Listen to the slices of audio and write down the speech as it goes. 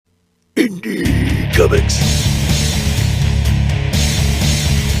Comics.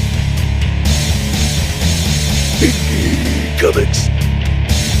 Indie Comics.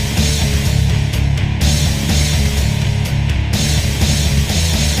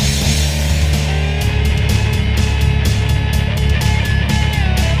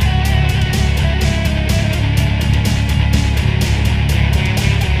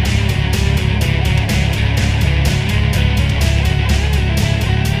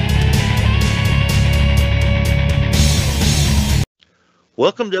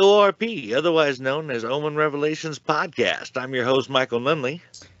 Welcome to ORP, otherwise known as Omen Revelations Podcast. I'm your host, Michael Nunley.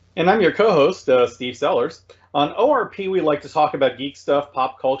 And I'm your co-host, Steve Sellers. On ORP, we like to talk about geek stuff,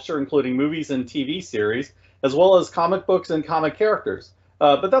 pop culture, including movies and TV series, as well as comic books and comic characters.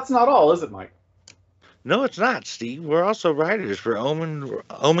 But that's not all, is it, Mike? No, it's not, Steve. We're also writers for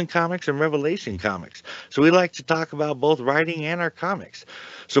Omen Comics and Revelation Comics. So we like to talk about both writing and our comics.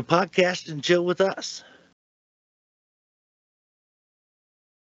 So podcast and chill with us.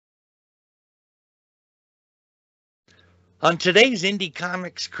 On today's Indie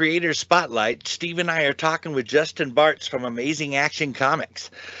Comics Creator Spotlight, Steve and I are talking with Justin Bartz from Amazing Action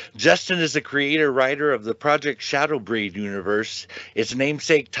Comics. Justin is the creator-writer of the Project Shadowbreed universe, its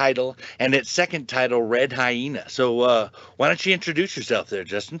namesake title, and its second title, Red Hyena. So why don't you introduce yourself there,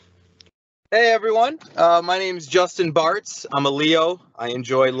 Justin? Hey everyone, my name is Justin Bartz. I'm a Leo. I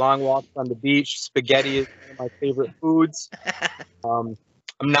enjoy long walks on the beach. Spaghetti is one of my favorite foods. I'm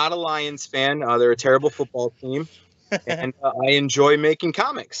not a Lions fan. They're a terrible football team. And I enjoy making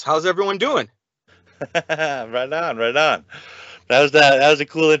comics. How's everyone doing? Right on. That was a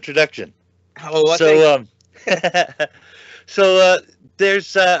cool introduction. Oh,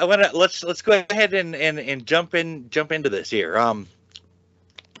 There's let's go ahead and jump into this here.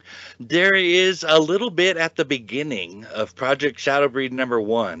 There is a little bit at the beginning of Project Shadowbreed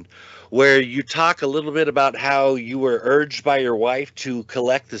 #1 where you talk a little bit about how you were urged by your wife to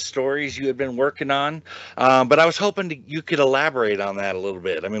collect the stories you had been working on. But I was hoping you could elaborate on that a little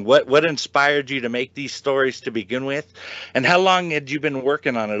bit. I mean, what inspired you to make these stories to begin with? And how long had you been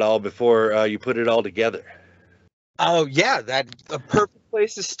working on it all before you put it all together? Oh, yeah, that's a perfect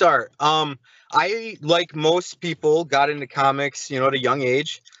place to start. I, like most people, got into comics, at a young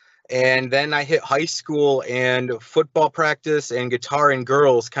age. And then I hit high school and football practice and guitar and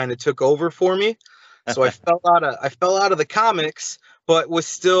girls kind of took over for me. So I fell out of the comics, but was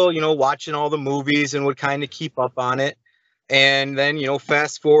still, watching all the movies and would kind of keep up on it. And then,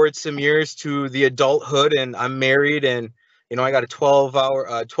 fast forward some years to the adulthood and I'm married and, I got a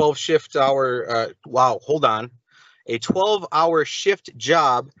 12-hour shift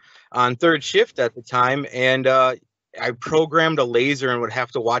job on third shift at the time. And, I programmed a laser and would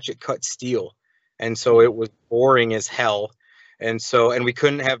have to watch it cut steel. And so it was boring as hell. And we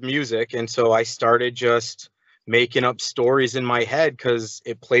couldn't have music. And so I started just making up stories in my head because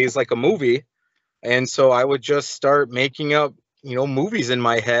it plays like a movie. And so I would just start making up, movies in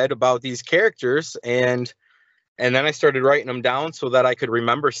my head about these characters. And then I started writing them down so that I could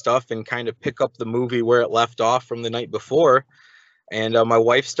remember stuff and kind of pick up the movie where it left off from the night before. And my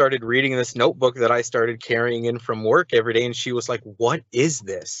wife started reading this notebook that I started carrying in from work every day. And she was like, "What is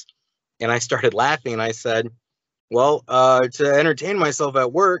this?" And I started laughing and I said, well, to entertain myself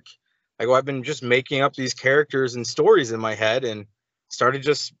at work, I've been just making up these characters and stories in my head and started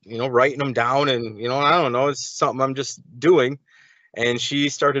just, writing them down. And, I don't know, it's something I'm just doing. And she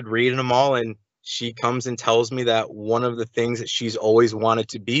started reading them all. And she comes and tells me that one of the things that she's always wanted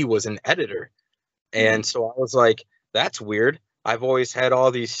to be was an editor. And so I was like, that's weird. I've always had all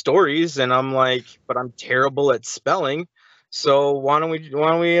these stories and I'm like, but I'm terrible at spelling. So why don't we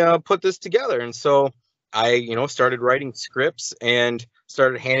put this together? And so I, started writing scripts and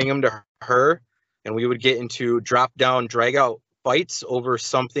started handing them to her and we would get into drop down, drag out fights over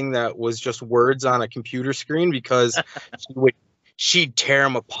something that was just words on a computer screen because she'd tear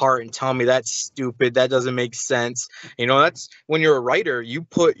them apart and tell me that's stupid. That doesn't make sense. That's when you're a writer, you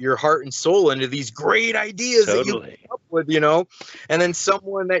put your heart and soul into these great ideas that you come up with, and then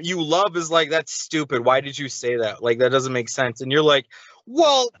someone that you love is like, that's stupid. Why did you say that? Like, that doesn't make sense. And you're like,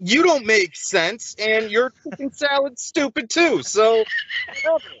 well, you don't make sense. And your chicken salad's stupid too. So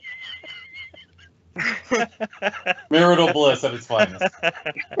Marital bliss at its finest.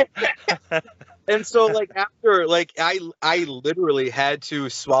 And so after I literally had to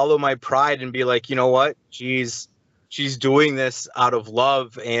swallow my pride and be like, you know what? She's doing this out of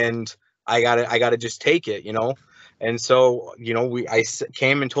love and I gotta just take it, And so, I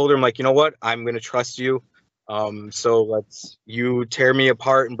came and told her, I'm like, you know what? I'm going to trust you. So you tear me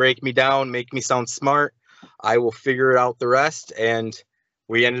apart and break me down, make me sound smart. I will figure out the rest. And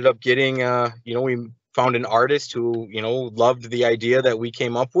we ended up getting, we found an artist who, loved the idea that we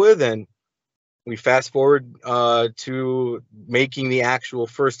came up with, and we fast forward to making the actual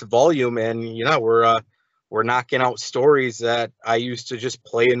first volume, and we're knocking out stories that I used to just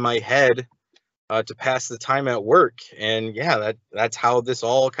play in my head to pass the time at work, and that's how this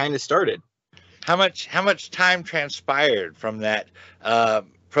all kind of started. How much time transpired from that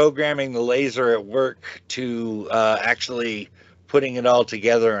programming the laser at work to actually putting it all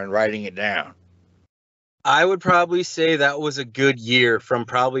together and writing it down? I would probably say that was a good year, from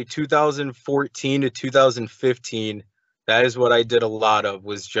probably 2014 to 2015. That is what I did a lot of,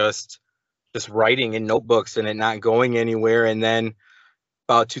 was just writing in notebooks and it not going anywhere. And then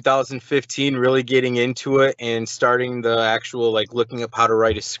about 2015, really getting into it and starting the actual, like, looking up how to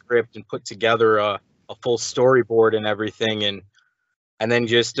write a script and put together a full storyboard and everything. And then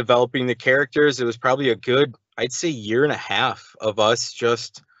just developing the characters. It was probably a good, I'd say, year and a half of us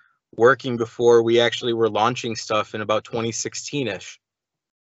just working before we actually were launching stuff in about 2016-ish.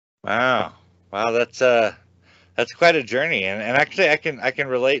 Wow, that's quite a journey, and actually I can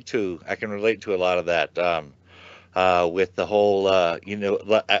relate to a lot of that. With the whole, a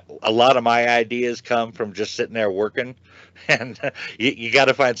lot of my ideas come from just sitting there working, and you got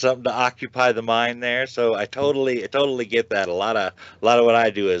to find something to occupy the mind there. So I totally get that. A lot of what I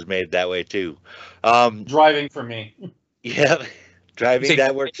do is made that way too. Driving for me. Yeah, driving,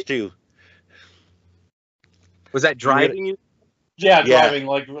 that works too. Was that driving you? Yeah, driving.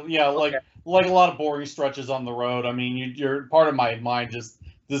 Like a lot of boring stretches on the road. I mean, you're part of my mind just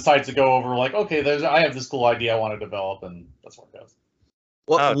decides to go over, like, okay, I have this cool idea I want to develop, and that's where it goes.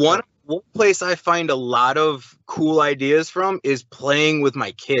 Well, one place I find a lot of cool ideas from is playing with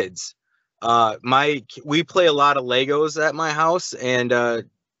my kids. We play a lot of Legos at my house, and the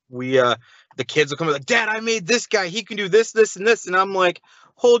kids will come like, Dad, I made this guy. He can do this, this, and this. And I'm like,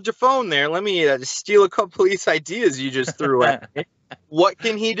 hold your phone there. Let me steal a couple of these ideas you just threw at me. What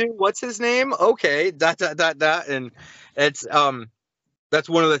can he do? What's his name? Okay, ... And it's that's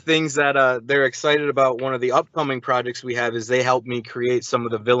one of the things that they're excited about. One of the upcoming projects we have is they helped me create some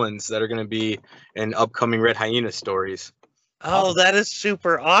of the villains that are going to be in upcoming Red Hyena stories. Oh, that is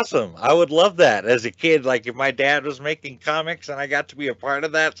super awesome. I would love that as a kid. Like, if my dad was making comics and I got to be a part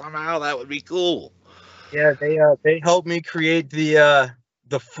of that somehow, that would be cool. Yeah, they helped me create the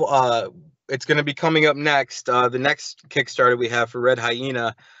it's going to be coming up next. The next Kickstarter we have for Red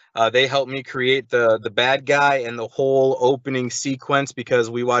Hyena, they helped me create the bad guy and the whole opening sequence, because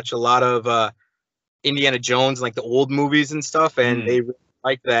we watch a lot of Indiana Jones, like the old movies and stuff, and they really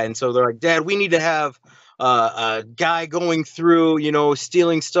like that. And so they're like, Dad, we need to have a guy going through,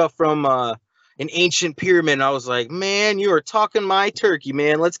 stealing stuff from an ancient pyramid. And I was like, man, you are talking my turkey,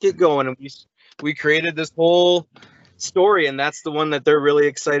 man. Let's get going. And we created this whole story, and that's the one that they're really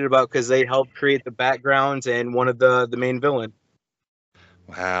excited about, because they helped create the backgrounds and one of the main villain.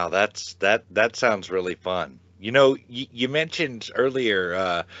 Wow, that sounds really fun. You mentioned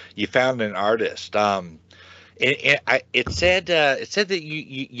earlier you found an artist. It said that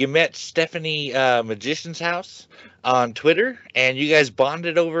you met Stephanie Magician's House on Twitter, and you guys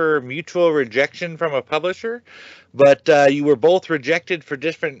bonded over mutual rejection from a publisher, but you were both rejected for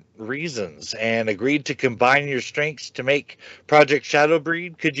different reasons and agreed to combine your strengths to make Project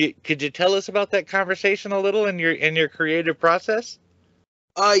Shadowbreed. Could you tell us about that conversation a little in your creative process?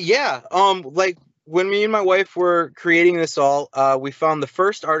 Like, when me and my wife were creating this all, we found the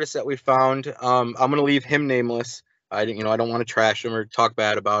first artist that we found. I'm gonna leave him nameless. I don't want to trash him or talk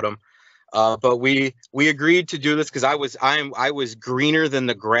bad about him. But we agreed to do this because I was greener than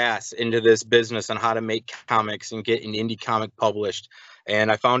the grass into this business on how to make comics and get an indie comic published.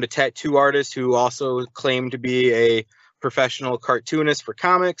 And I found a tattoo artist who also claimed to be a professional cartoonist for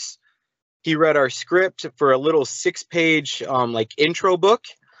comics. He read our script for a little 6-page like intro book,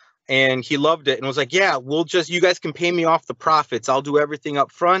 and he loved it and was like, yeah, you guys can pay me off the profits. I'll do everything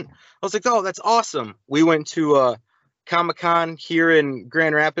up front. I was like, oh, that's awesome. We went to Comic-Con here in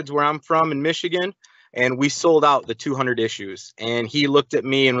Grand Rapids, where I'm from in Michigan, and we sold out the 200 issues. And he looked at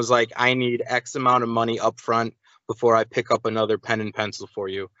me and was like, I need X amount of money up front before I pick up another pen and pencil for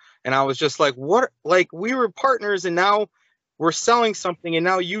you. And I was just like, what? Like, we were partners and now we're selling something and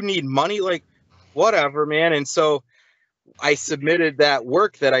now you need money? Like, whatever, man. And so I submitted that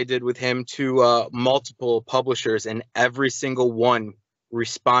work that I did with him to multiple publishers, and every single one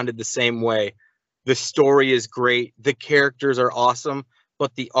responded the same way. The story is great, the characters are awesome,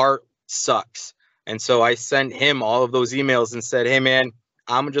 but the art sucks. And so I sent him all of those emails and said, hey, man,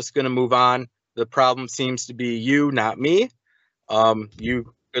 I'm just going to move on. The problem seems to be you, not me.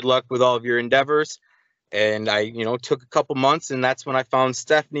 You good luck with all of your endeavors. And I, took a couple months, and that's when I found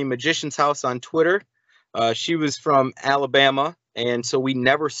Stephanie Magician's House on Twitter. She was from Alabama, and so we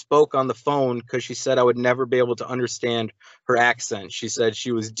never spoke on the phone because she said I would never be able to understand her accent. She said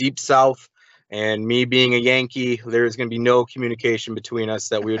she was deep South, and me being a Yankee, there's going to be no communication between us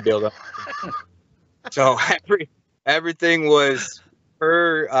that we would be able to. So everything was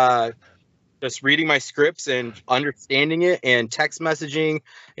her just reading my scripts and understanding it, and text messaging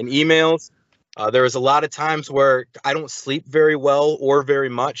and emails. There was a lot of times where I don't sleep very well or very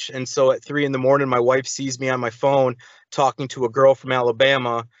much. And so at 3 a.m, my wife sees me on my phone talking to a girl from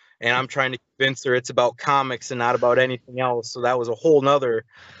Alabama, and I'm trying to convince her it's about comics and not about anything else. So that was a whole nother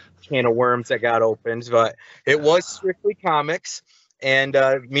can of worms that got opened, but it was strictly comics. And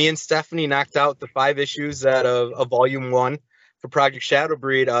me and Stephanie knocked out the 5 issues out of volume 1 for Project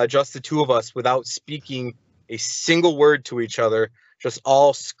Shadowbreed, just the 2 of us without speaking a single word to each other, just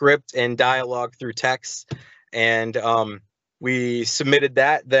all script and dialogue through text. And we submitted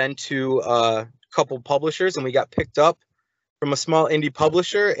that then to a couple publishers, and we got picked up from a small indie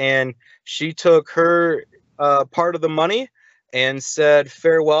publisher, and she took her part of the money and said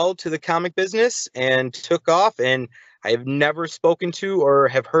farewell to the comic business and took off. And I have never spoken to or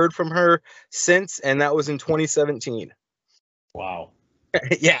have heard from her since, and that was in 2017. Wow.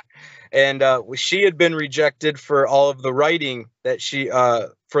 Yeah. And she had been rejected for all of the writing that she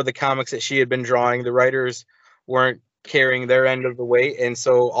for the comics that she had been drawing. The writers weren't carrying their end of the weight, and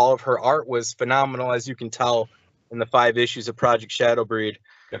so all of her art was phenomenal, as you can tell in the 5 issues of Project Shadowbreed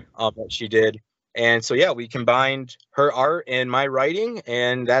that she did. And so yeah, we combined her art and my writing,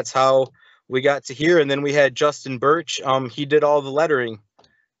 and that's how we got to here. And then we had Justin Birch. He did all the lettering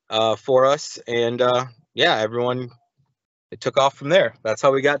for us, and yeah, everyone. It took off from there. That's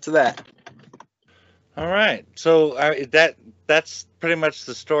how we got to that. All right. So that's pretty much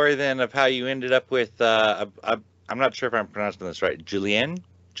the story then of how you ended up with. I'm not sure if I'm pronouncing this right. Julian.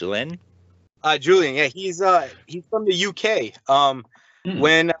 Julian. Yeah, he's from the UK.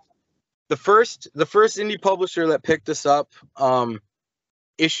 When the first indie publisher that picked us up,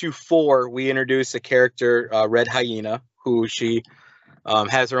 issue 4, we introduced a character, Red Hyena, who she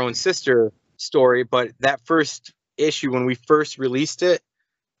has her own sister story, but that first issue when we first released it,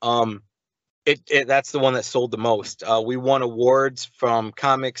 that's the one that sold the most. We won awards from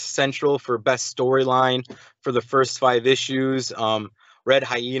Comics Central for best storyline for the first 5 issues. Red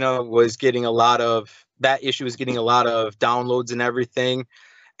Hyena was getting that issue was getting a lot of downloads and everything,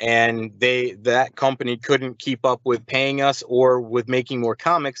 and that company couldn't keep up with paying us or with making more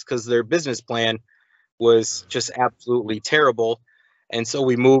comics because their business plan was just absolutely terrible. And so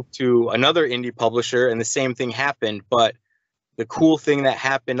we moved to another indie publisher, and the same thing happened. But the cool thing that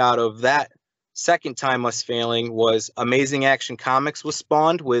happened out of that second time us failing was Amazing Action Comics was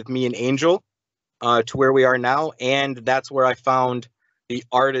spawned with me and Angel to where we are now. And that's where I found the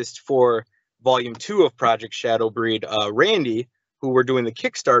artist for volume 2 of Project Shadowbreed, Randy, who we're doing the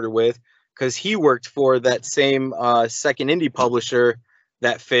Kickstarter with, because he worked for that same second indie publisher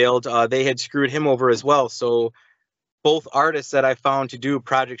that failed. They had screwed him over as well. So both artists that I found to do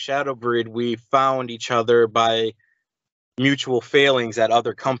Project Shadowbreed, we found each other by mutual failings at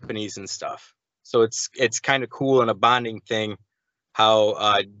other companies and stuff. So it's kind of cool and a bonding thing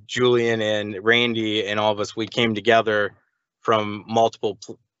how Julian and Randy and all of us, we came together from multiple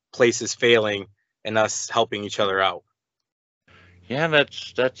places failing and us helping each other out. Yeah,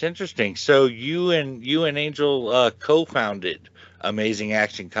 that's interesting. So you and Angel co-founded Amazing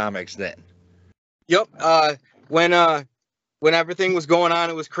Action Comics then? Yep. When everything was going on,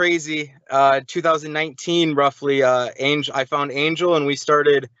 it was crazy. 2019, roughly, I found Angel, and we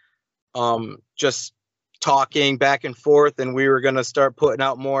started just talking back and forth, and we were going to start putting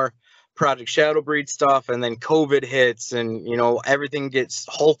out more Project Shadowbreed stuff, and then COVID hits, and everything gets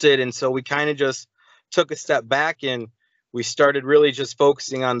halted, and so we kind of just took a step back, and we started really just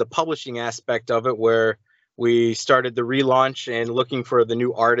focusing on the publishing aspect of it, where we started the relaunch and looking for the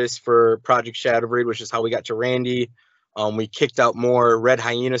new artists for Project Shadowbreed, which is how we got to Randy. We kicked out more Red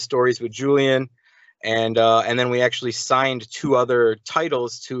Hyena stories with Julian, and then we actually signed 2 other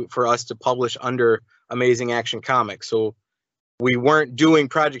titles for us to publish under Amazing Action Comics. So we weren't doing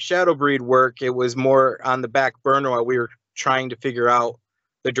Project Shadowbreed work. It was more on the back burner while we were trying to figure out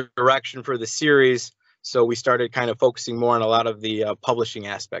the direction for the series. So we started kind of focusing more on a lot of the publishing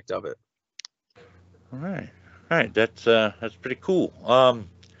aspect of it. All right. That's pretty cool.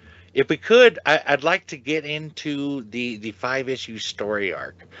 If we could, I'd like to get into the 5-issue story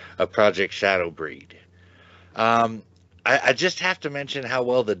arc of Project Shadowbreed. I just have to mention how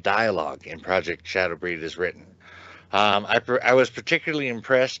well the dialogue in Project Shadowbreed is written. I was particularly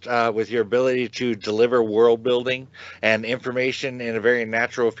impressed with your ability to deliver world building and information in a very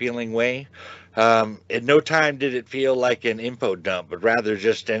natural feeling way. In no time did it feel like an info dump, but rather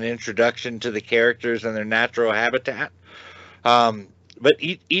just an introduction to the characters and their natural habitat. Um, but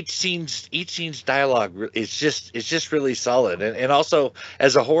each scene's dialogue is just really solid, and also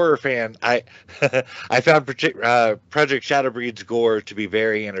as a horror fan, I I found Project Shadowbreed's gore to be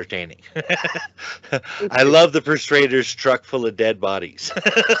very entertaining. I love the Persuaders truck full of dead bodies.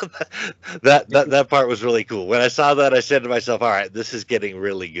 That part was really cool. When I saw that, I said to myself, "All right, this is getting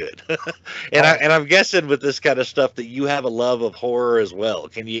really good." I'm guessing with this kind of stuff that you have a love of horror as well.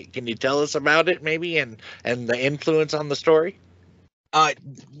 Can you tell us about it maybe and the influence on the story? Uh,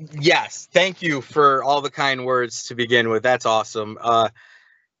 yes, thank you for all the kind words to begin with. That's awesome.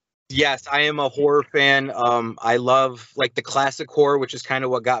 Yes, I am a horror fan. I love like the classic horror, which is kind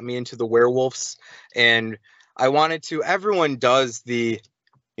of what got me into the werewolves. And I wanted to, everyone does you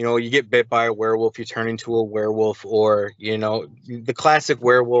get bit by a werewolf, you turn into a werewolf, or, the classic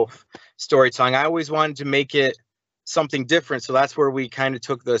werewolf storytelling. I always wanted to make it something different. So that's where we kind of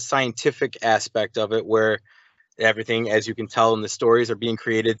took the scientific aspect of it, where everything, as you can tell in the stories, are being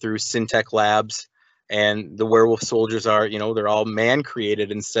created through Syntech Labs, and the werewolf soldiers are, they're all man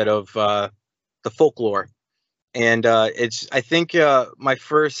created instead of the folklore. And I think my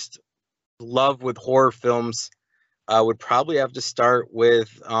first love with horror films would probably have to start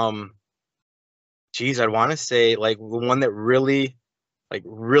with, I'd want to say like the one that really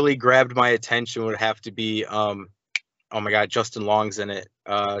grabbed my attention would have to be, oh my God, Justin Long's in it,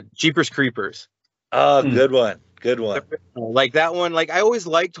 Jeepers Creepers. Oh, good one. Good one. Like that one, like I always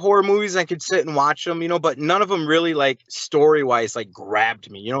liked horror movies. I could sit and watch them, but none of them really like story wise like grabbed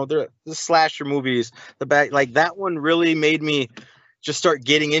me. The slasher movies, like that one really made me just start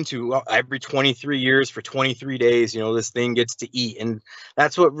getting into every 23 years for 23 days, this thing gets to eat. And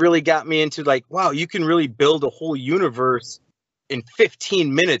that's what really got me into like, wow, you can really build a whole universe in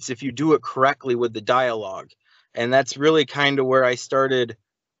 15 minutes if you do it correctly with the dialogue. And that's really kind of where I started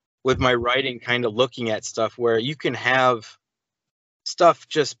with my writing, kind of looking at stuff where you can have stuff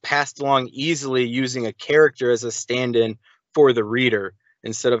just passed along easily using a character as a stand-in for the reader.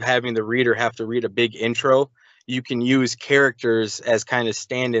 Instead of having the reader have to read a big intro, you can use characters as kind of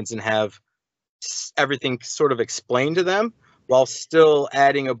stand-ins and have everything sort of explained to them while still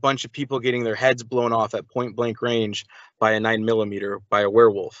adding a bunch of people getting their heads blown off at point blank range by a 9mm by a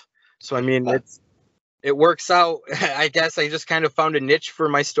werewolf. So, I mean, it works out. I guess I just kind of found a niche for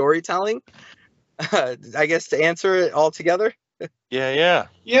my storytelling, I guess, to answer it all together. Yeah.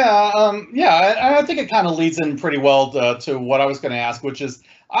 I think it kind of leads in pretty well to what I was going to ask, which is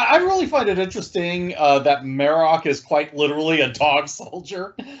I really find it interesting that Marok is quite literally a dog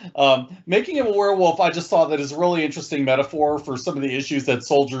soldier. Making him a werewolf, I just thought that is a really interesting metaphor for some of the issues that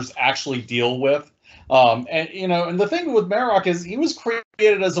soldiers actually deal with. And the thing with Marok is he was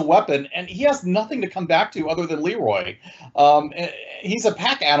created as a weapon, and he has nothing to come back to other than Leroy. He's a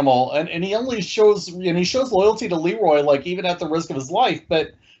pack animal, and he only shows loyalty to Leroy, like even at the risk of his life.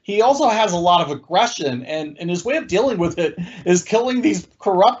 But he also has a lot of aggression, and his way of dealing with it is killing these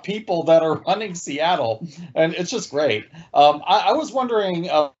corrupt people that are running Seattle, and it's just great. I was wondering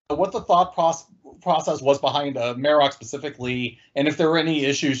what the thought process was behind Marok specifically, and if there were any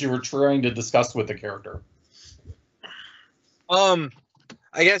issues you were trying to discuss with the character.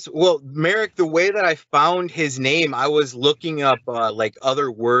 I guess, well, Marok, the way that I found his name, I was looking up like other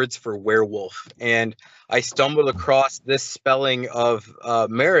words for werewolf, and I stumbled across this spelling of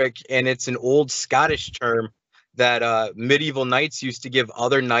Marok, and it's an old Scottish term that medieval knights used to give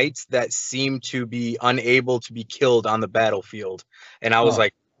other knights that seemed to be unable to be killed on the battlefield. And I was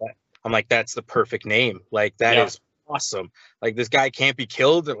like, that's the perfect name. Like, that is awesome. Like, this guy can't be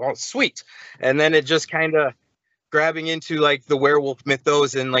killed. Oh, sweet. And then it just kind of grabbing into like the werewolf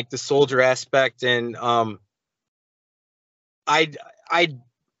mythos and like the soldier aspect. And I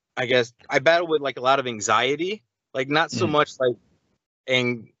guess I battle with like a lot of anxiety, like not so much like,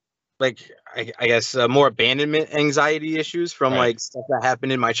 I guess more abandonment anxiety issues from like stuff that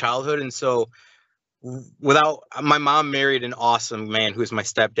happened in my childhood. And so my mom married an awesome man who's my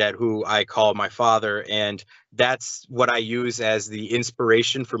stepdad, who I call my father, and that's what I use as the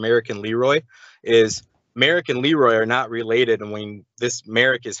inspiration for Marok and Leroy. Is Marok and Leroy are not related, and when this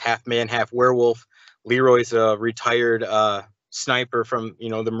Marok is half man, half werewolf, Leroy's a retired sniper from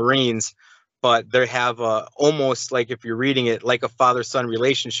the Marines, but they have almost like, if you're reading it, like a father-son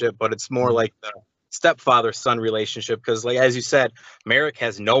relationship, but it's more like the stepfather-son relationship, because like as you said, Marok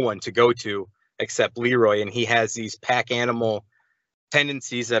has no one to go to except Leroy, and he has these pack animal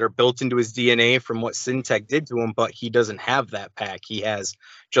tendencies that are built into his DNA from what Syntech did to him, but he doesn't have that pack. He has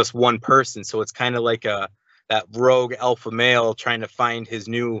just one person. So it's kind of like that rogue alpha male trying to find his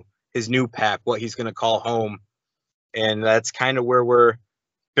new pack, what he's going to call home. And that's kind of where we're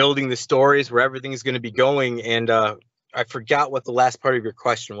building the stories, where everything's going to be going. And I forgot what the last part of your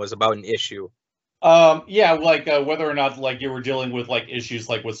question was about an issue. Yeah, like whether or not like you were dealing with like issues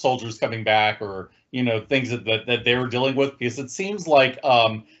like with soldiers coming back, or things that they were dealing with, because it seems like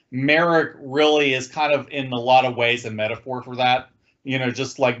Merrick really is kind of in a lot of ways a metaphor for that.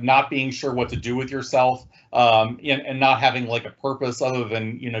 Just like not being sure what to do with yourself, and not having like a purpose other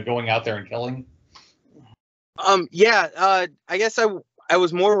than going out there and killing. I guess I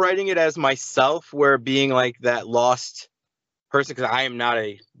was more writing it as myself, where being like that lost person, because I am not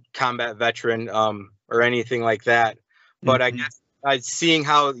a combat veteran or anything like that. But I guess seeing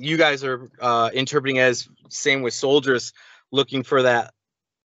how you guys are interpreting it as same with soldiers, looking for that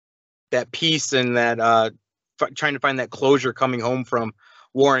peace and that trying to find that closure coming home from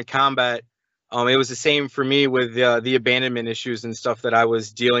war and combat. It was the same for me with the abandonment issues and stuff that I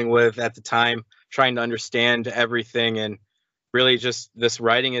was dealing with at the time, trying to understand everything. And really just this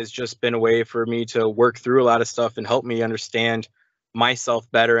writing has just been a way for me to work through a lot of stuff and help me understand myself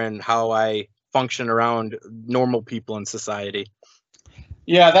better and how I function around normal people in society.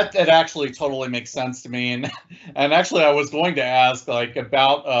 Yeah, that actually totally makes sense to me, and actually I was going to ask like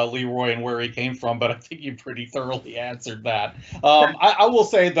about Leroy and where he came from, but I think you pretty thoroughly answered that. I will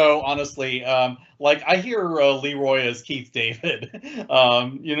say though, honestly, like I hear Leroy as Keith David.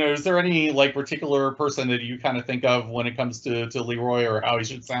 Is there any like particular person that you kind of think of when it comes to Leroy or how he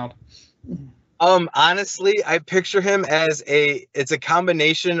should sound? Honestly, I picture him as it's a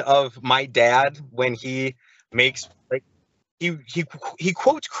combination of my dad when he makes like he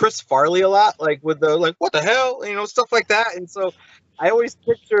quotes Chris Farley a lot, like with the like what the hell, stuff like that. And so I always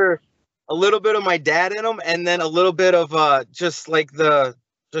picture a little bit of my dad in him, and then a little bit of just like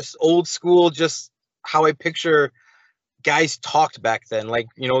just old school, just how I picture guys talked back then, like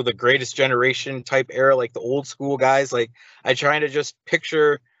the Greatest Generation type era, like the old school guys. Like I try to just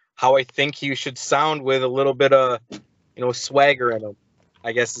picture how I think he should sound with a little bit of swagger in him,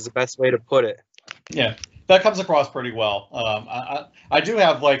 I guess is the best way to put it. Yeah, that comes across pretty well. I do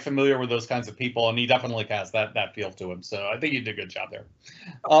have like familiar with those kinds of people, and he definitely has that feel to him. So I think you did a good job there.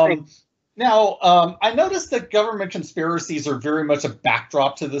 Now, I noticed that government conspiracies are very much a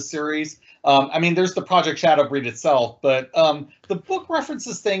backdrop to this series. I mean, there's the Project Shadowbreed itself, but the book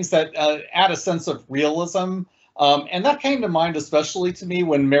references things that add a sense of realism. And that came to mind especially to me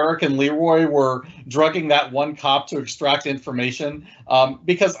when Merrick and Leroy were drugging that one cop to extract information.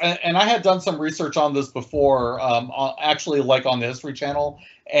 Because I had done some research on this before, actually like on the History Channel.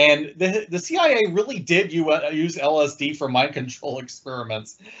 And the CIA really did use LSD for mind control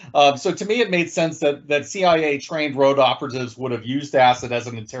experiments. So to me, it made sense that CIA-trained road operatives would have used acid as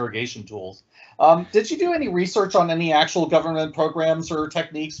an interrogation tool. Did you do any research on any actual government programs or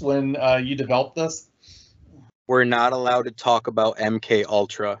techniques when you developed this? We're not allowed to talk about MK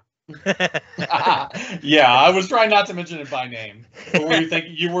Ultra. Yeah, I was trying not to mention it by name. But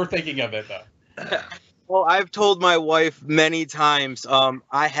you were thinking of it though. Well, I've told my wife many times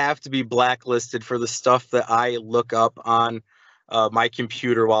I have to be blacklisted for the stuff that I look up on my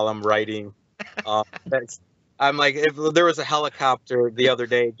computer while I'm writing. I'm like, if there was a helicopter the other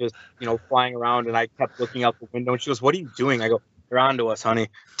day just flying around and I kept looking out the window and she goes, "What are you doing?" I go, "They're onto us, honey.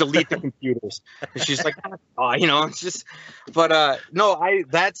 Delete the computers." And she's like, "Oh, it's just," but no,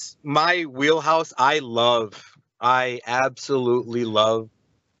 that's my wheelhouse. I absolutely love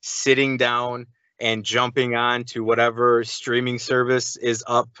sitting down and jumping on to whatever streaming service is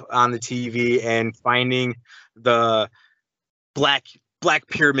up on the TV and finding the Black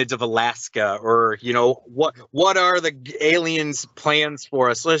Pyramids of Alaska, or what are the aliens' plans for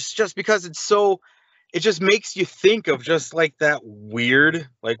us? So it's just because it just makes you think of just like that weird,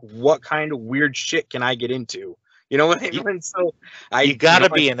 like what kind of weird shit can I get into? You know what I mean? So you gotta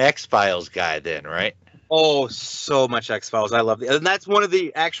be an X-Files guy then, right? Oh, so much X-Files. I love it. And that's one of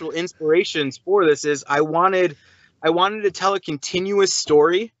the actual inspirations for this is I wanted to tell a continuous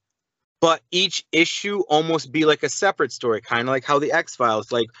story, but each issue almost be like a separate story, kind of like how the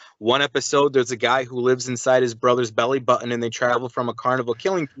X-Files, like one episode, there's a guy who lives inside his brother's belly button and they travel from a carnival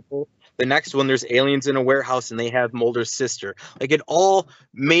killing people. The next one, there's aliens in a warehouse and they have Mulder's sister. Like it all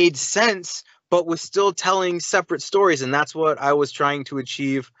made sense, but was still telling separate stories. And that's what I was trying to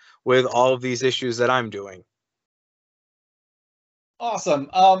achieve with all of these issues that I'm doing. Awesome.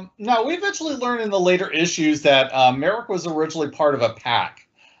 Now, we eventually learned in the later issues that Merrick was originally part of a pack,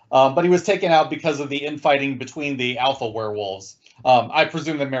 but he was taken out because of the infighting between the alpha werewolves. I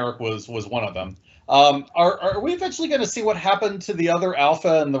presume that Merrick was one of them. Are we eventually going to see what happened to the other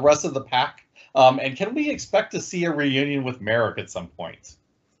Alpha and the rest of the pack? And can we expect to see a reunion with Merrick at some point?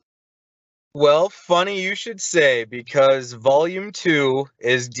 Well, funny you should say, because Volume 2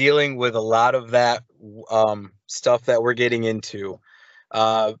 is dealing with a lot of that stuff that we're getting into.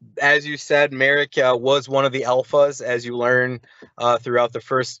 As you said, Merrick was one of the alphas, as you learn throughout the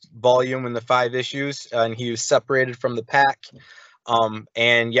first volume in the 5 issues, and he was separated from the pack.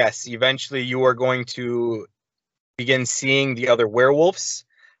 And yes, eventually you are going to begin seeing the other werewolves.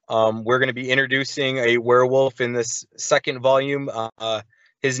 We're going to be introducing a werewolf in this second volume.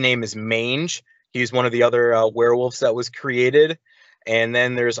 His name is Mange. He's one of the other werewolves that was created. And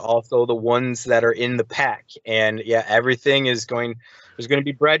then there's also the ones that are in the pack. And yeah, everything is going, there's going to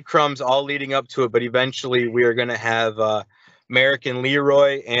be breadcrumbs all leading up to it. But eventually we are going to have Merrick and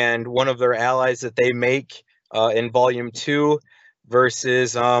Leroy and one of their allies that they make in Volume 2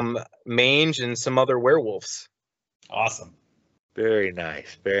 versus Mange and some other werewolves. Awesome. Very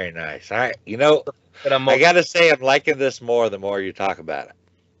nice. Very nice. All right. You know, I got to say, I'm liking this more the more you talk about it.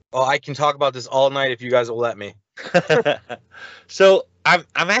 Oh, I can talk about this all night if you guys will let me. So I'm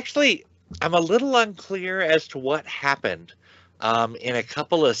a little unclear as to what happened in a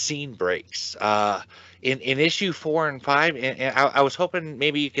couple of scene breaks in issue 4 and 5, and I was hoping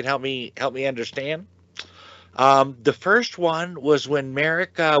maybe you could help me understand. The first one was when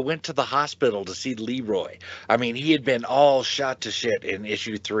Merrick went to the hospital to see Leroy. I mean, he had been all shot to shit in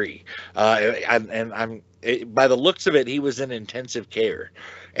issue 3, by the looks of it, he was in intensive care.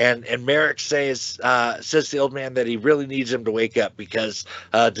 And Merrick says to the old man that he really needs him to wake up because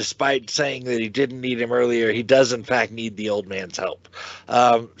despite saying that he didn't need him earlier, he does in fact need the old man's help.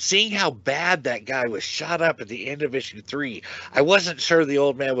 Seeing how bad that guy was shot up at the end of issue 3, I wasn't sure the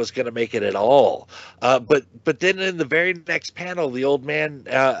old man was going to make it at all. But then in the very next panel, the old man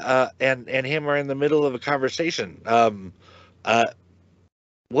and him are in the middle of a conversation.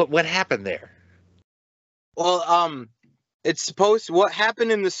 What happened there? Well, what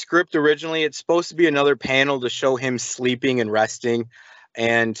happened in the script originally, it's supposed to be another panel to show him sleeping and resting.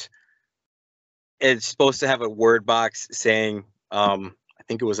 And it's supposed to have a word box saying, I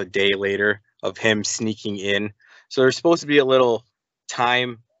think it was a day later, of him sneaking in. So there's supposed to be a little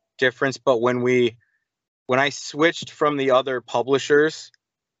time difference. But when I switched from the other publishers,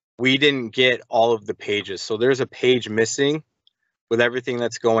 we didn't get all of the pages. So there's a page missing with everything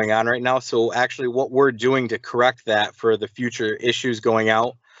that's going on right now. So actually what we're doing to correct that for the future issues going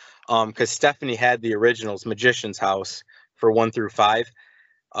out, because Stephanie had the originals, Magician's House, for 1 through 5.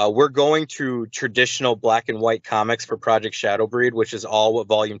 We're going to traditional black and white comics for Project Shadowbreed, which is all what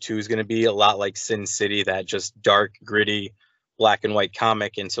Volume 2 is going to be, a lot like Sin City, that just dark, gritty, black and white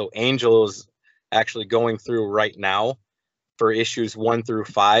comic. And so Angel is actually going through right now for issues 1 through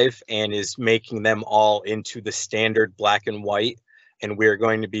 5 and is making them all into the standard black and white. And we're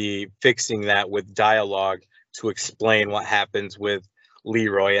going to be fixing that with dialogue to explain what happens with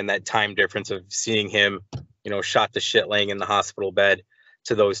Leroy and that time difference of seeing him, shot to shit laying in the hospital bed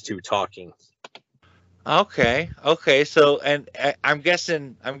to those two talking. Okay. So, and I'm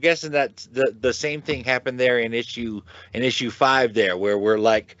guessing that the same thing happened there in issue 5 there, where we're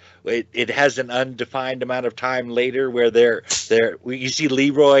like, it has an undefined amount of time later where you see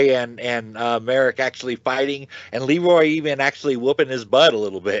Leroy and Merrick actually fighting, and Leroy even actually whooping his butt a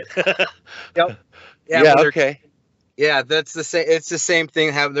little bit. Yep. Yeah. Okay. Yeah, that's the same. It's the same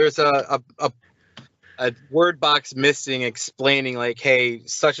thing. There's a word box missing explaining like, hey,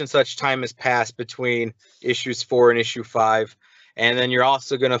 such and such time has passed between issues 4 and issue 5. And then you're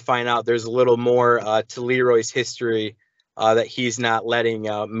also going to find out there's a little more to Leroy's history that he's not letting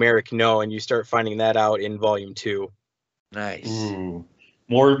Merrick know. And you start finding that out in Volume 2. Nice. Ooh.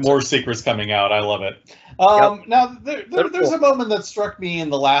 More secrets coming out. I love it. Now, there's a moment that struck me in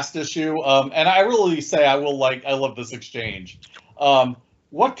the last issue, and I really say I love this exchange.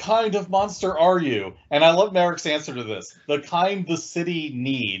 What kind of monster are you? And I love Merrick's answer to this. The kind the city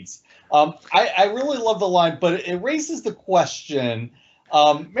needs. I really love the line, but it raises the question.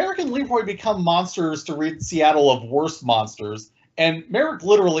 Merrick and Leroy become monsters to rid Seattle of worse monsters. And Merrick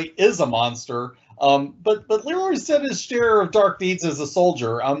literally is a monster. But Leroy said his share of dark deeds as a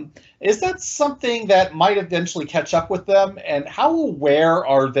soldier. Is that something that might eventually catch up with them? And how aware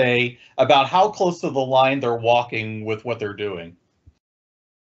are they about how close to the line they're walking with what they're doing?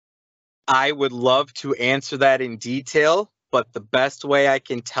 I would love to answer that in detail, but the best way I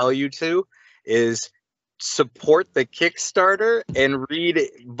can tell you to is support the Kickstarter and read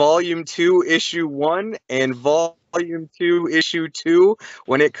Volume 2, Issue 1 and Volume Volume 2, Issue 2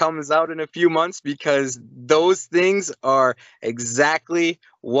 when it comes out in a few months, because those things are exactly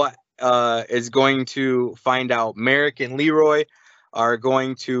what is going to find out. Merrick and Leroy are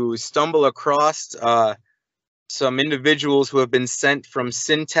going to stumble across some individuals who have been sent from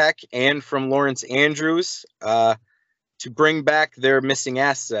Syntech and from Lawrence Andrews to bring back their missing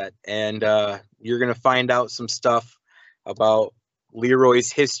asset. And you're going to find out some stuff about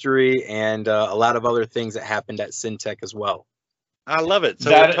Leroy's history and a lot of other things that happened at Syntech as well. I love it.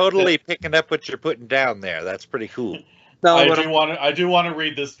 So we're totally picking up what you're putting down there. That's pretty cool. No, I do want to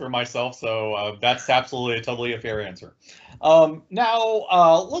read this for myself, so that's absolutely totally a fair answer.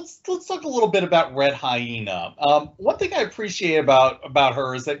 Now let's talk a little bit about Red Hyena. One thing I appreciate about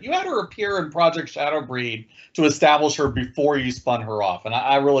her is that you had her appear in Project Shadowbreed to establish her before you spun her off, and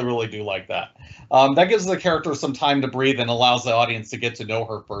I really do like that. That gives the character some time to breathe and allows the audience to get to know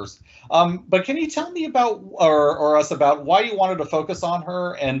her first. But can you tell me about or us about why you wanted to focus on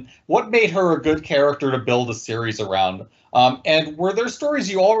her and what made her a good character to build a series around? And were there stories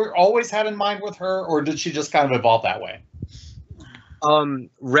you always had in mind with her, or did she just kind of evolve that way?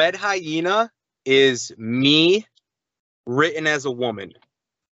 Red Hyena is me written as a woman.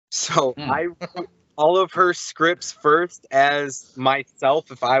 So I wrote all of her scripts first as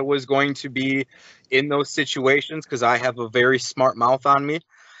myself if I was going to be in those situations, because I have a very smart mouth on me.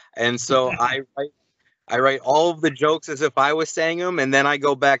 And so I write all of the jokes as if I was saying them, and then I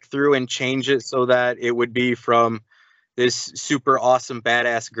go back through and change it so that it would be from this super awesome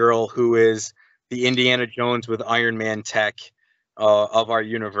badass girl who is the Indiana Jones with Iron Man tech of our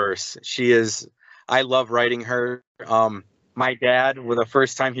universe. She is, I love writing her. My dad, when the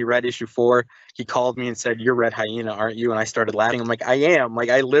first time he read issue 4, he called me and said, "You're Red Hyena, aren't you?" And I started laughing. I'm like, I am. Like,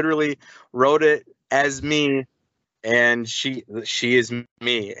 I literally wrote it as me, and she is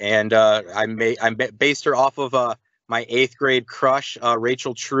me. And I based her off of my 8th grade crush,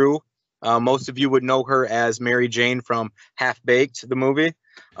 Rachel True. Most of you would know her as Mary Jane from Half Baked, the movie.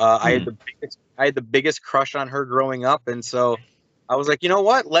 I had the biggest crush on her growing up, and so I was like, you know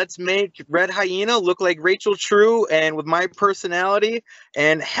what? Let's make Red Hyena look like Rachel True and with my personality,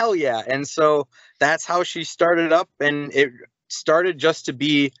 and hell yeah. And so that's how she started up, and it started just to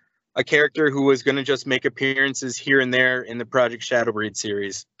be a character who was going to just make appearances here and there in the Project Shadowbreed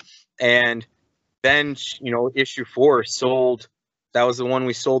series. And then, you know, issue 4 sold. That was the one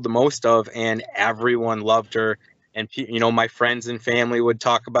we sold the most of, and everyone loved her. And, you know, my friends and family would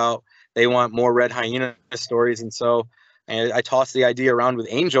talk about they want more Red Hyena stories. And so I tossed the idea around with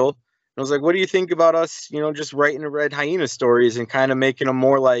Angel. I was like, what do you think about us, you know, just writing Red Hyena stories and kind of making them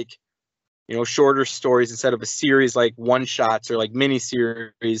more like, you know, shorter stories instead of a series like one shots or like mini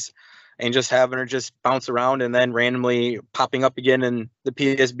series, and just having her just bounce around and then randomly popping up again in the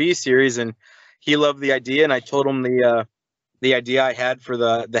PSB series. And he loved the idea, and I told him the idea I had for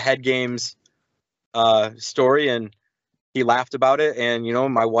the Head Games story, and he laughed about it. And, you know,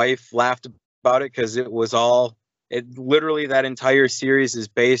 my wife laughed about it because it literally, that entire series is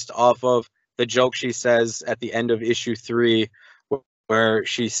based off of the joke she says at the end of issue 3, where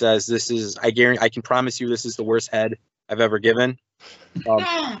she says, I can promise you this is the worst head I've ever given.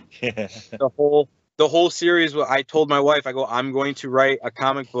 The whole series, I told my wife, I go, I'm going to write a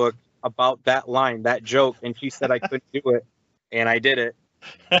comic book about that line, that joke. And she said I couldn't do it. And I did it.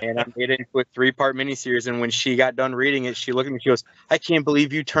 And I made it into a 3-part miniseries. And when she got done reading it, she looked at me, she goes, I can't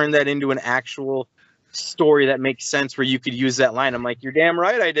believe you turned that into an actual story that makes sense where you could use that line. I'm like, you're damn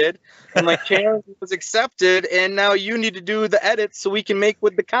right I did. I'm like, challenge was accepted, and now you need to do the edits so we can make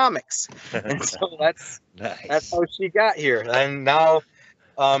with the comics. And so that's how she got here. And now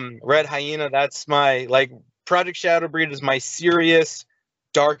Red Hyena, that's my, like, Project Shadowbreed is my serious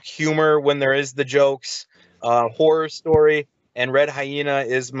dark humor when there is the jokes, horror story, and Red Hyena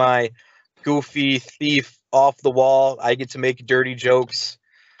is my goofy thief off the wall. I get to make dirty jokes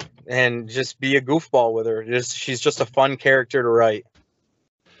and just be a goofball with her. She's just a fun character to write.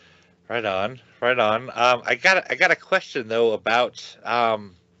 Right on. I got a question though about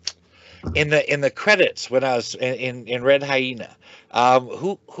in the credits when I was in Red Hyena.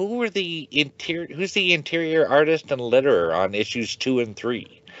 Who's the interior artist and letterer on issues 2 and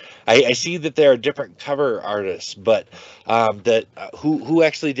 3? I see that there are different cover artists, but who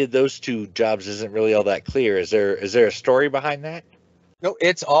actually did those 2 jobs isn't really all that clear. Is there a story behind that? No,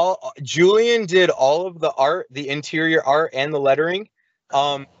 it's all Julian did all of the art, the interior art, and the lettering.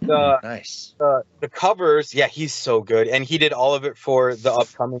 Nice. The covers, yeah, he's so good, and he did all of it for the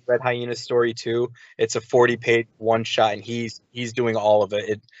upcoming Red Hyena story too. It's a 40-page one shot, and he's doing all of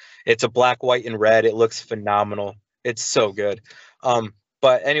it. It's a black, white, and red. It looks phenomenal. It's so good.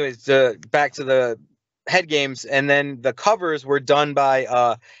 But anyways, back to the Head Games, and then the covers were done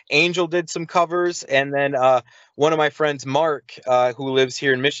by Angel did some covers, and then one of my friends, Mark, who lives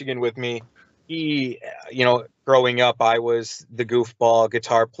here in Michigan with me, he, growing up, I was the goofball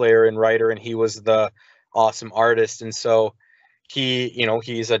guitar player and writer, and he was the awesome artist, and so he,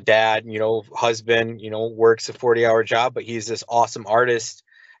 he's a dad, husband, works a 40-hour job, but he's this awesome artist,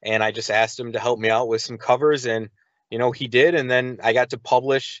 and I just asked him to help me out with some covers, and he did, and then I got to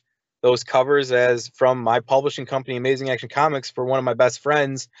publish those covers as from my publishing company, Amazing Action Comics, for one of my best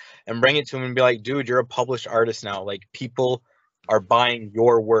friends, and bring it to him and be like, dude, you're a published artist now. Like, people are buying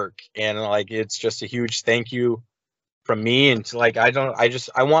your work. And like, it's just a huge thank you from me. And like, I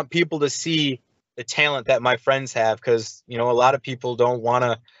want people to see the talent that my friends have. Cause a lot of people don't want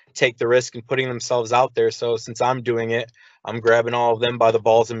to take the risk and putting themselves out there. So since I'm doing it, I'm grabbing all of them by the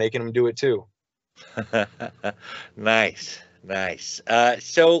balls and making them do it too. Nice.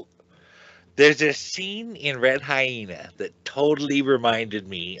 So there's a scene in Red Hyena that totally reminded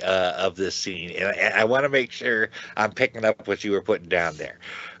me of this scene, and I want to make sure I'm picking up what you were putting down there.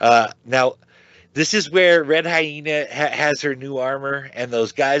 Now, this is where Red Hyena has her new armor, and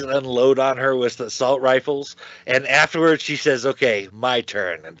those guys unload on her with the assault rifles, and afterwards she says, okay, my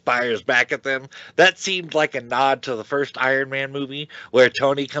turn, and fires back at them. That seemed like a nod to the first Iron Man movie, where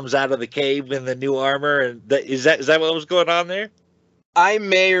Tony comes out of the cave in the new armor, and is that what was going on there? I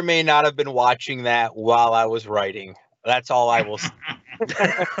may or may not have been watching that while I was writing. That's all I will say.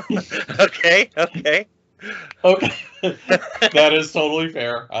 Okay. That is totally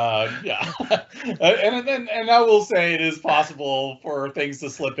fair. Yeah. and I will say it is possible for things to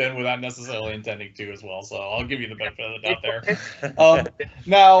slip in without necessarily intending to as well. So I'll give you the benefit of the doubt there.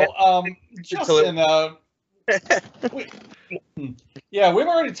 Now, Justin, we've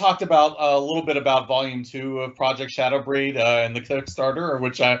already talked about a little bit about Volume 2 of Project Shadow Breed and the Kickstarter,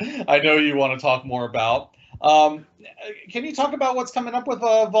 which I know you want to talk more about. Can you talk about what's coming up with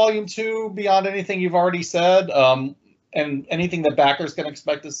Volume 2 beyond anything you've already said, and anything that backers can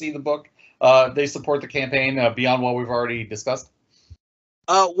expect to see the book? They support the campaign beyond what we've already discussed?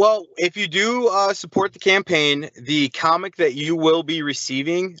 Well, if you do support the campaign, the comic that you will be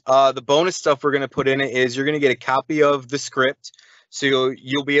receiving, the bonus stuff we're going to put in it is you're going to get a copy of the script. So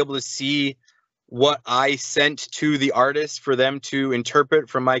you'll be able to see what I sent to the artist for them to interpret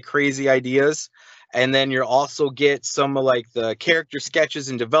from my crazy ideas. And then you'll also get some of like the character sketches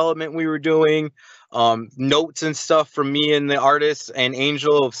and development we were doing, notes and stuff from me and the artist and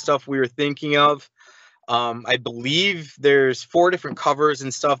Angel of stuff we were thinking of. I believe there's 4 different covers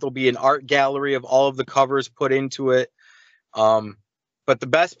and stuff. There'll be an art gallery of all of the covers put into it. But the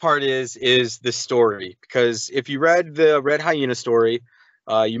best part is the story, because if you read the Red Hyena story,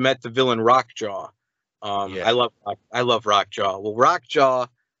 you met the villain Rockjaw. I love Rockjaw. Well, Rockjaw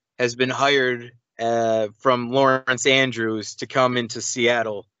has been hired from Lawrence Andrews to come into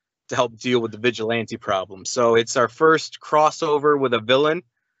Seattle to help deal with the vigilante problem. So it's our first crossover with a villain,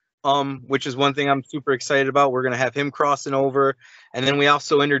 which is one thing I'm super excited about. We're going to have him crossing over. And then we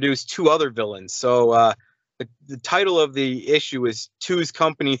also introduced 2 other villains. So the title of the issue is Two's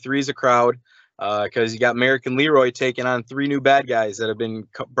Company, Three's a Crowd, because you got Merrick and Leroy taking on 3 new bad guys that have been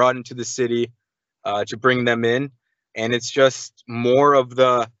brought into the city to bring them in. And it's just more of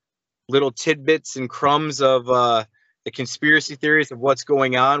the little tidbits and crumbs of the conspiracy theories of what's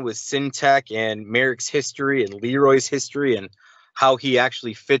going on with Syntech and Merrick's history and Leroy's history and how he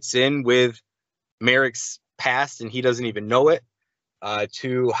actually fits in with Merrick's past and he doesn't even know it,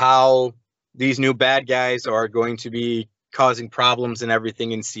 to how these new bad guys are going to be causing problems and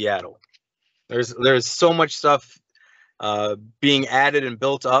everything in Seattle. There's so much stuff being added and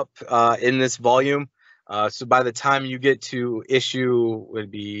built up in this volume. So by the time you get to issue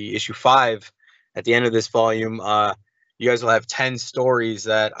 5 at the end of this volume, you guys will have 10 stories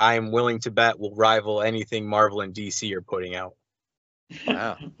that I'm willing to bet will rival anything Marvel and DC are putting out.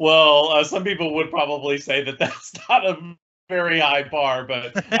 Wow. Well, some people would probably say that that's not a very high bar,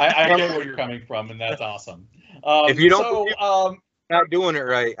 but I get where you're coming from, and that's awesome. If you don't not doing it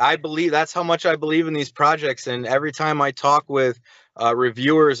right, I believe that's how much I believe in these projects. And every time I talk with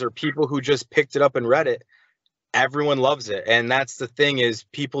reviewers or people who just picked it up and read it, everyone loves it. And that's the thing, is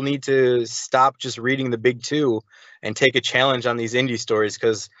people need to stop just reading the big 2 and take a challenge on these indie stories,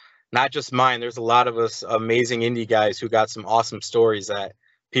 because not just mine, there's a lot of us amazing indie guys who got some awesome stories that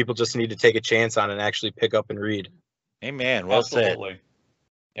people just need to take a chance on and actually pick up and read. Amen. Well Absolutely. said.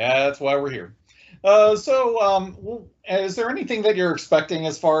 Yeah, that's why we're here. So is there anything that you're expecting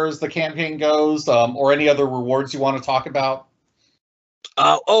as far as the campaign goes, or any other rewards you want to talk about?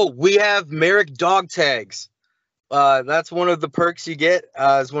 We have Merrick dog tags. That's one of the perks you get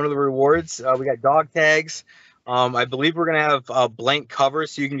as one of the rewards. We got dog tags. I believe we're gonna have blank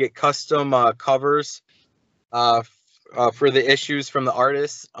covers, so you can get custom covers for the issues from the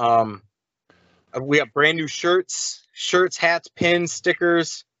artists. We have brand new shirts, hats, pins,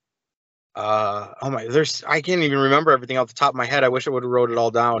 stickers. Oh my, I can't even remember everything off the top of my head. I wish I would have wrote it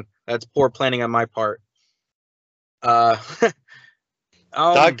all down. That's poor planning on my part. Dog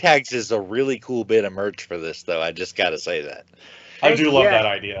tags is a really cool bit of merch for this, though. I just got to say that. I do love that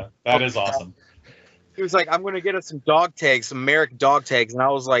idea. That is awesome. He was like, I'm going to get us some dog tags, some Merrick dog tags. And I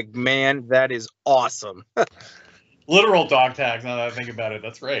was like, man, that is awesome. Literal dog tags, now that I think about it.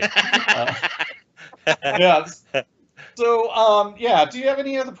 That's great. Yeah. So, yeah, do you have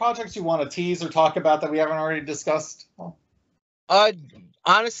any other projects you want to tease or talk about that we haven't already discussed?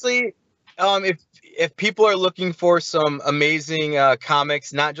 Honestly, if people are looking for some amazing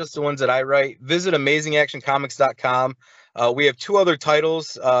comics, not just the ones that I write, visit AmazingActionComics.com. We have 2 other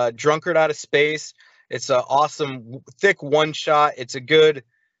titles, Drunkard Out of Space. It's an awesome, thick one-shot. It's a good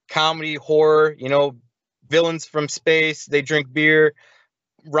comedy, horror, villains from space. They drink beer.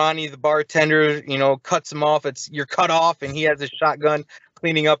 Ronnie, the bartender, cuts him off. You're cut off, and he has a shotgun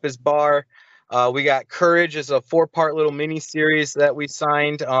cleaning up his bar. We got Courage as a 4-part little mini-series that we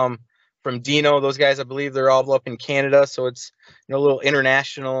signed from Dino. Those guys, I believe they're all up in Canada, so it's a little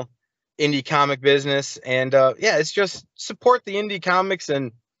international indie comic business. And yeah, it's just support the indie comics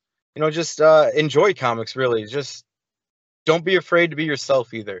and just enjoy comics. Really, just don't be afraid to be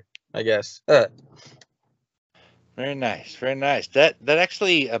yourself either, I guess. Very nice, very nice. That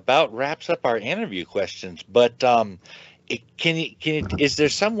actually about wraps up our interview questions. But is there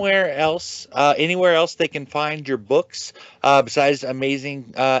somewhere else, anywhere else they can find your books besides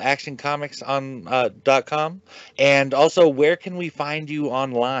Amazing Action Comics on .com? And also, where can we find you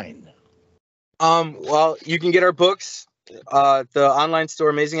online? Well, you can get our books, the online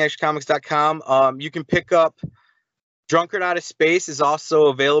store, AmazingActionComics.com. You can pick up Drunkard Out of Space is also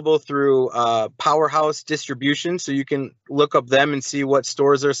available through Powerhouse Distribution, so you can look up them and see what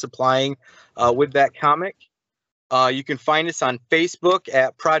stores are supplying with that comic. You can find us on Facebook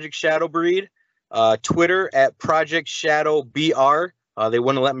at Project Shadow Breed, Twitter at Project Shadow BR. They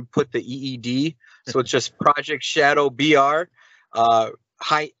wouldn't let me put the EED, so it's just Project Shadow BR.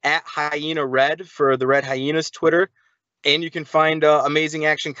 At Hyena Red for the Red Hyenas Twitter. And you can find Amazing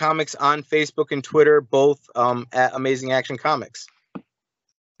Action Comics on Facebook and Twitter, both at Amazing Action Comics.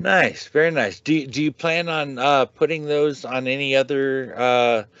 Nice, very nice. Do you plan on putting those on any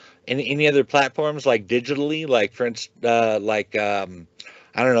other any other platforms, like digitally, like for instance, like I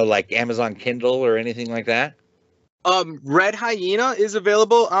don't know, like Amazon Kindle or anything like that? Red Hyena is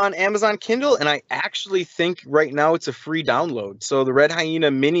available on Amazon Kindle, and I actually think right now it's a free download. So the Red Hyena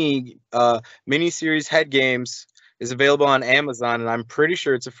mini series Head Games is available on Amazon, and I'm pretty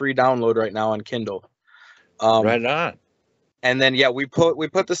sure it's a free download right now on Kindle. Right on. And then, yeah, we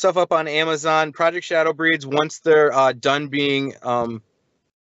put the stuff up on Amazon. Project Shadow Breeds, once they're done being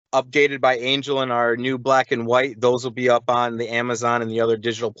updated by Angel in our new black and white, those will be up on the Amazon and the other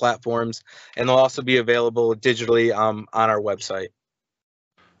digital platforms, and they'll also be available digitally on our website.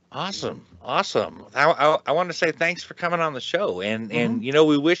 Awesome. I want to say thanks for coming on the show, and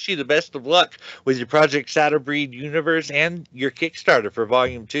we wish you the best of luck with your Project Shadow Breed universe and your Kickstarter for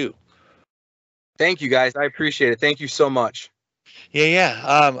Volume 2. Thank you, guys. I appreciate it. Thank you so much. Yeah.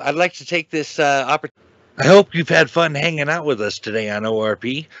 I'd like to take this opportunity. I hope you've had fun hanging out with us today on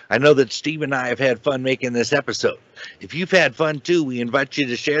ORP. I know that Steve and I have had fun making this episode. If you've had fun too, we invite you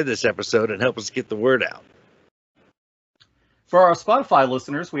to share this episode and help us get the word out. For our Spotify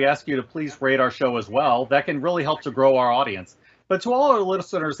listeners, we ask you to please rate our show as well. That can really help to grow our audience. But to all our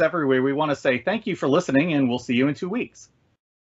listeners everywhere, we want to say thank you for listening, and we'll see you in 2 weeks.